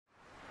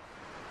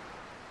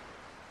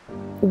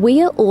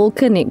We are all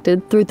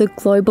connected through the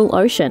global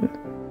ocean.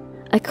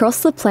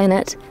 Across the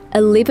planet,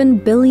 11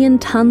 billion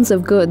tonnes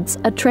of goods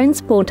are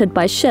transported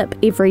by ship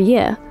every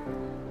year.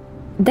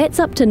 That's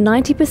up to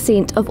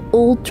 90% of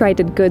all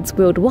traded goods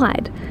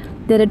worldwide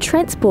that are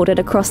transported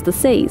across the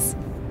seas.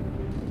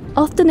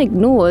 Often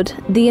ignored,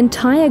 the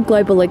entire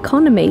global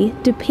economy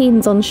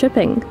depends on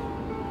shipping.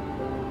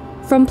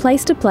 From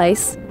place to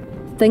place,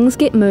 things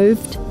get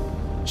moved,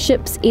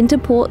 ships enter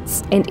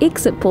ports and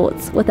exit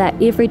ports with our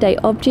everyday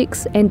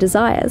objects and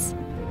desires.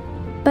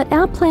 But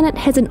our planet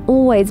hasn't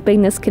always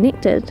been this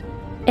connected,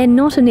 and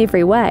not in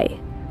every way.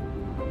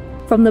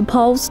 From the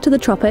poles to the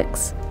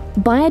tropics,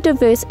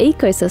 biodiverse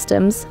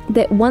ecosystems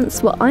that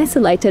once were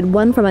isolated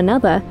one from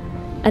another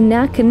are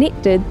now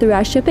connected through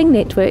our shipping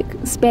network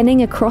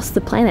spanning across the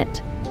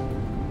planet.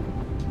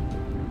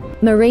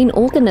 Marine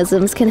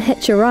organisms can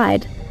hitch a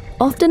ride,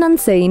 often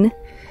unseen,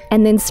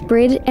 and then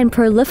spread and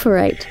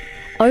proliferate,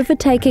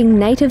 overtaking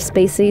native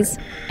species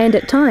and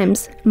at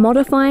times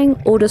modifying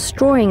or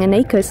destroying an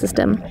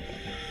ecosystem.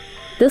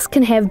 This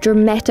can have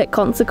dramatic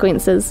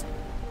consequences,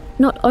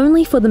 not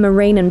only for the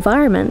marine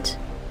environment,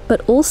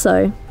 but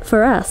also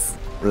for us.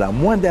 La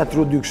moindre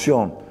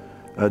introduction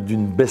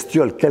d'une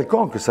bestiole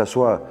quelconque, que ce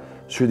soit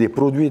sur des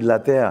produits de la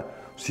terre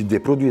ou sur des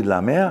produits de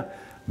la mer,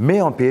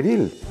 met en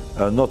péril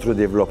notre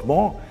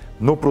développement,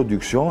 nos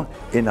productions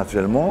et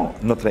naturellement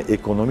notre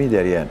économie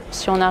derrière.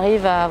 Si on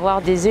arrive à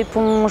avoir des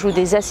éponges ou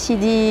des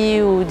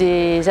acidies ou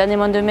des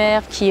anémones de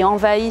mer qui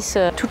envahissent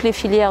toutes les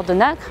filières de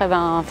nacre, eh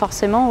ben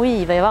forcément oui,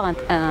 il va y avoir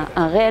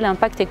un réel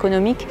impact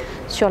économique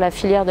sur la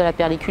filière de la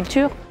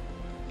perliculture.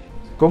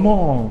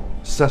 Comment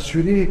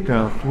s'assurer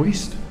qu'un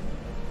touriste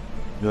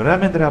ne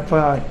ramènera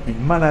pas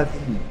une maladie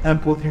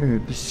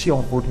inconnue ici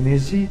en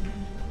Polynésie?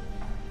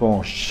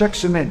 Bon, chaque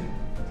semaine,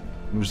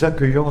 nous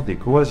accueillons des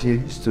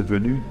croisiéristes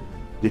venus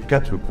des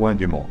 4 coins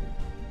du monde.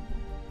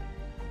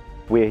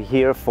 We're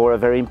here for a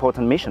very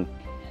important mission.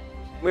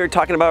 We were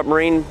talking about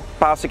marine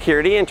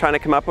biosecurity and trying to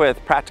come up with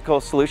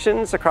practical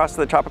solutions across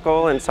the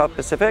tropical and South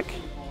Pacific.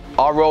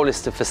 Our role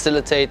is to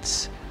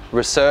facilitate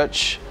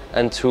research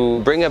and to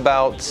bring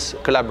about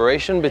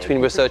collaboration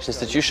between research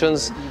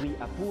institutions.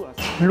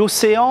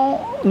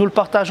 L'océan, nous le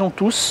partageons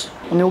tous.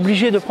 On est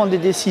obligé de prendre des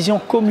décisions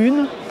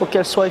communes pour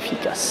qu'elles soient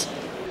efficaces.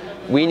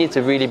 We need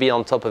to really be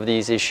on top of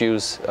these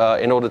issues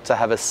in order to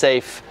have a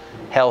safe,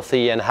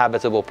 healthy and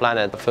habitable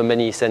planet for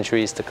many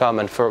centuries to come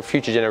and for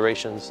future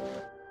generations.